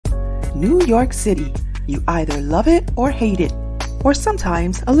New York City. You either love it or hate it, or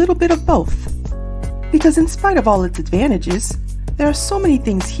sometimes a little bit of both. Because in spite of all its advantages, there are so many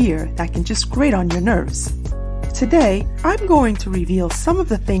things here that can just grate on your nerves. Today, I'm going to reveal some of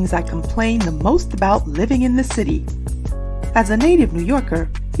the things I complain the most about living in the city. As a native New Yorker,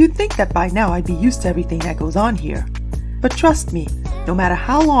 you'd think that by now I'd be used to everything that goes on here. But trust me, no matter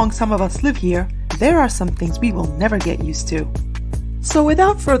how long some of us live here, there are some things we will never get used to. So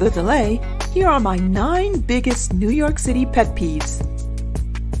without further delay, here are my 9 biggest New York City pet peeves.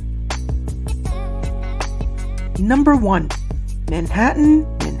 Number 1.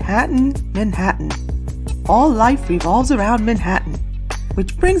 Manhattan, Manhattan, Manhattan. All life revolves around Manhattan.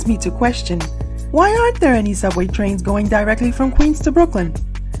 Which brings me to question, why aren't there any subway trains going directly from Queens to Brooklyn?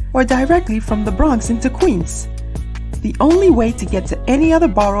 Or directly from the Bronx into Queens? The only way to get to any other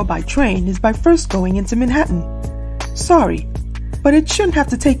borough by train is by first going into Manhattan. Sorry, but it shouldn't have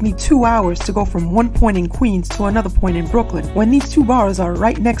to take me 2 hours to go from one point in Queens to another point in Brooklyn when these two boroughs are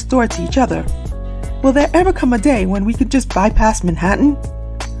right next door to each other. Will there ever come a day when we could just bypass Manhattan?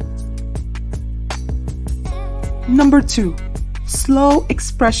 Number 2. Slow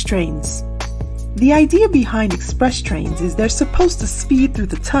express trains. The idea behind express trains is they're supposed to speed through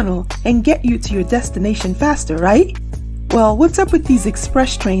the tunnel and get you to your destination faster, right? Well, what's up with these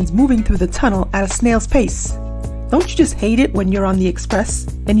express trains moving through the tunnel at a snail's pace? Don't you just hate it when you're on the express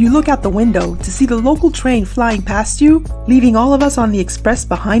and you look out the window to see the local train flying past you, leaving all of us on the express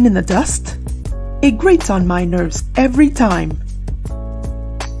behind in the dust? It grates on my nerves every time.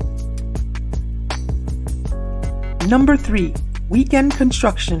 Number 3. Weekend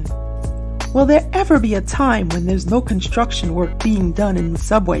construction. Will there ever be a time when there's no construction work being done in the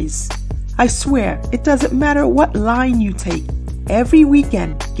subways? I swear, it doesn't matter what line you take. Every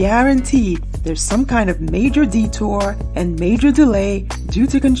weekend, guaranteed, there's some kind of major detour and major delay due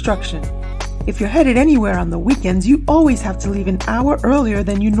to construction. If you're headed anywhere on the weekends, you always have to leave an hour earlier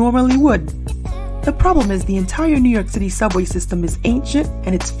than you normally would. The problem is the entire New York City subway system is ancient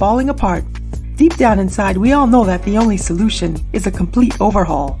and it's falling apart. Deep down inside, we all know that the only solution is a complete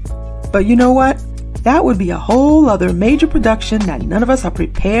overhaul. But you know what? That would be a whole other major production that none of us are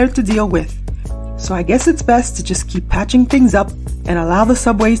prepared to deal with. So I guess it's best to just keep patching things up and allow the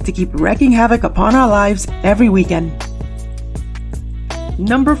subways to keep wreaking havoc upon our lives every weekend.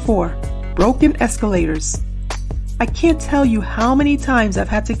 Number 4. Broken escalators. I can't tell you how many times I've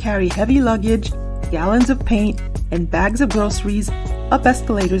had to carry heavy luggage, gallons of paint, and bags of groceries up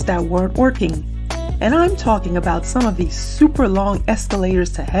escalators that weren't working. And I'm talking about some of these super long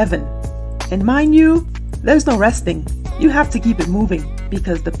escalators to heaven. And mind you, there's no resting. You have to keep it moving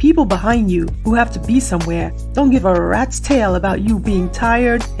because the people behind you who have to be somewhere don't give a rat's tail about you being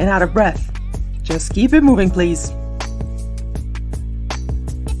tired and out of breath. Just keep it moving, please.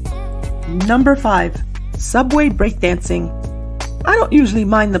 Number 5. Subway breakdancing. I don't usually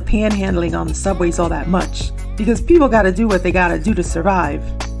mind the panhandling on the subways all that much because people gotta do what they gotta do to survive.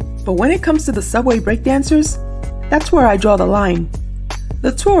 But when it comes to the subway breakdancers, that's where I draw the line.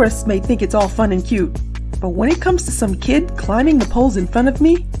 The tourists may think it's all fun and cute, but when it comes to some kid climbing the poles in front of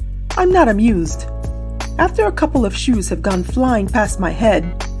me, I'm not amused. After a couple of shoes have gone flying past my head,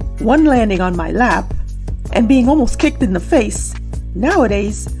 one landing on my lap, and being almost kicked in the face,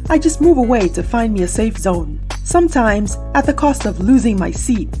 nowadays I just move away to find me a safe zone, sometimes at the cost of losing my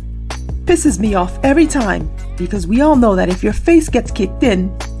seat. Pisses me off every time because we all know that if your face gets kicked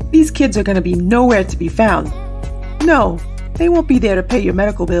in, these kids are going to be nowhere to be found. No, they won't be there to pay your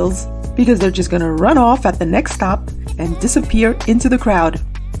medical bills because they're just going to run off at the next stop and disappear into the crowd.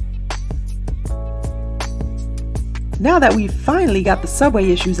 Now that we've finally got the subway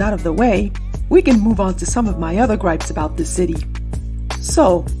issues out of the way, we can move on to some of my other gripes about this city.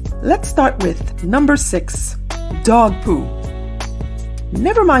 So, let's start with number 6, dog poo.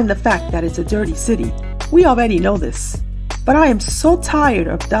 Never mind the fact that it's a dirty city. We already know this. But I am so tired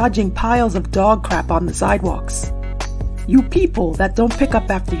of dodging piles of dog crap on the sidewalks. You people that don't pick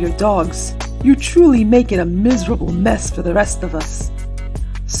up after your dogs, you truly make it a miserable mess for the rest of us.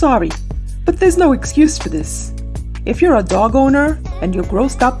 Sorry, but there's no excuse for this. If you're a dog owner and you're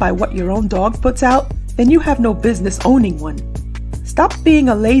grossed out by what your own dog puts out, then you have no business owning one. Stop being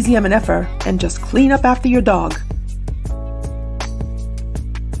a lazy MNFer and just clean up after your dog.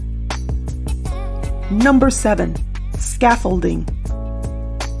 Number 7. Scaffolding.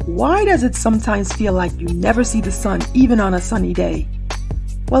 Why does it sometimes feel like you never see the sun even on a sunny day?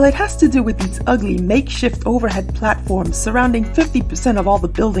 Well, it has to do with these ugly makeshift overhead platforms surrounding 50% of all the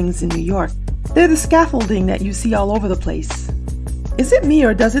buildings in New York. They're the scaffolding that you see all over the place. Is it me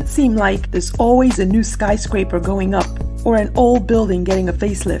or does it seem like there's always a new skyscraper going up or an old building getting a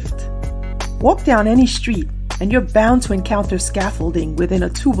facelift? Walk down any street and you're bound to encounter scaffolding within a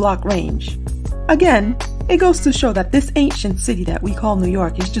 2-block range. Again, it goes to show that this ancient city that we call New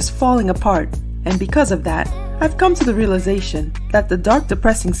York is just falling apart, and because of that, I've come to the realization that the dark,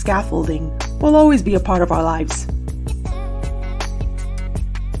 depressing scaffolding will always be a part of our lives.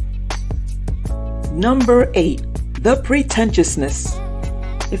 Number 8. The pretentiousness.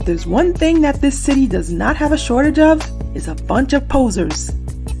 If there's one thing that this city does not have a shortage of, is a bunch of posers.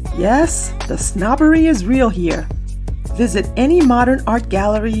 Yes, the snobbery is real here. Visit any modern art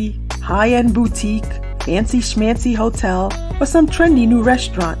gallery, high-end boutique, fancy schmancy hotel, or some trendy new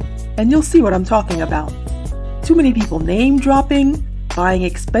restaurant, and you'll see what I'm talking about. Too many people name-dropping, buying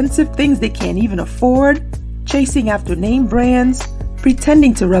expensive things they can't even afford, chasing after name brands,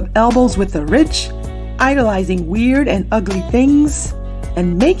 pretending to rub elbows with the rich, idolizing weird and ugly things,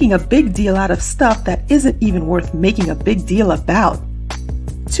 and making a big deal out of stuff that isn't even worth making a big deal about.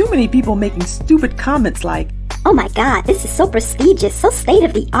 Too many people making stupid comments like, "Oh my god, this is so prestigious, so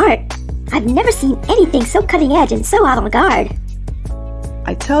state-of-the-art. I've never seen anything so cutting-edge and so avant-garde."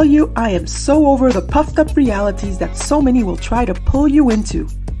 I tell you, I am so over the puffed-up realities that so many will try to pull you into.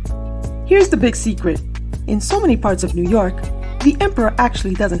 Here's the big secret. In so many parts of New York, the emperor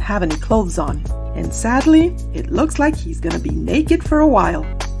actually doesn't have any clothes on. And sadly, it looks like he's gonna be naked for a while.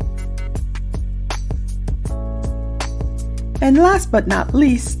 And last but not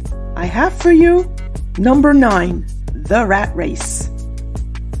least, I have for you number 9, the rat race.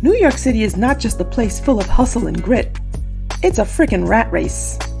 New York City is not just a place full of hustle and grit. It's a frickin' rat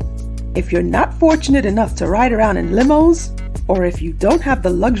race. If you're not fortunate enough to ride around in limos, or if you don't have the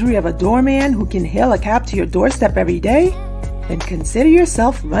luxury of a doorman who can hail a cab to your doorstep every day, then consider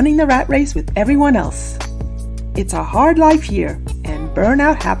yourself running the rat race with everyone else. It's a hard life here, and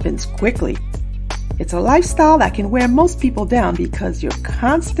burnout happens quickly. It's a lifestyle that can wear most people down because you're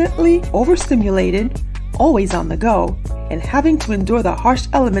constantly overstimulated, always on the go, and having to endure the harsh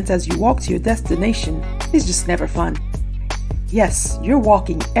elements as you walk to your destination is just never fun. Yes, you're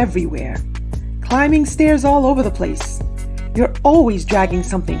walking everywhere, climbing stairs all over the place. You're always dragging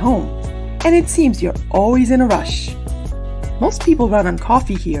something home, and it seems you're always in a rush. Most people run on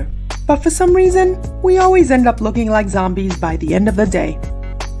coffee here, but for some reason, we always end up looking like zombies by the end of the day.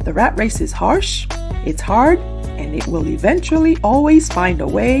 The rat race is harsh, it's hard, and it will eventually always find a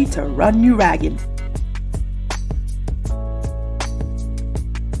way to run you ragged.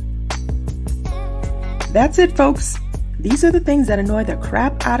 That's it, folks. These are the things that annoy the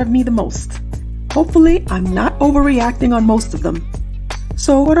crap out of me the most. Hopefully, I'm not overreacting on most of them.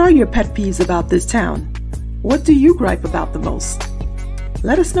 So what are your pet peeves about this town? What do you gripe about the most?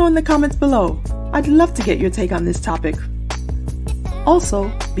 Let us know in the comments below. I'd love to get your take on this topic.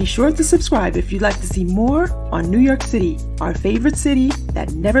 Also, be sure to subscribe if you'd like to see more on New York City, our favorite city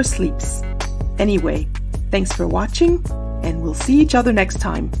that never sleeps. Anyway, thanks for watching, and we'll see each other next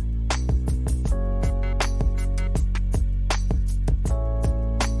time.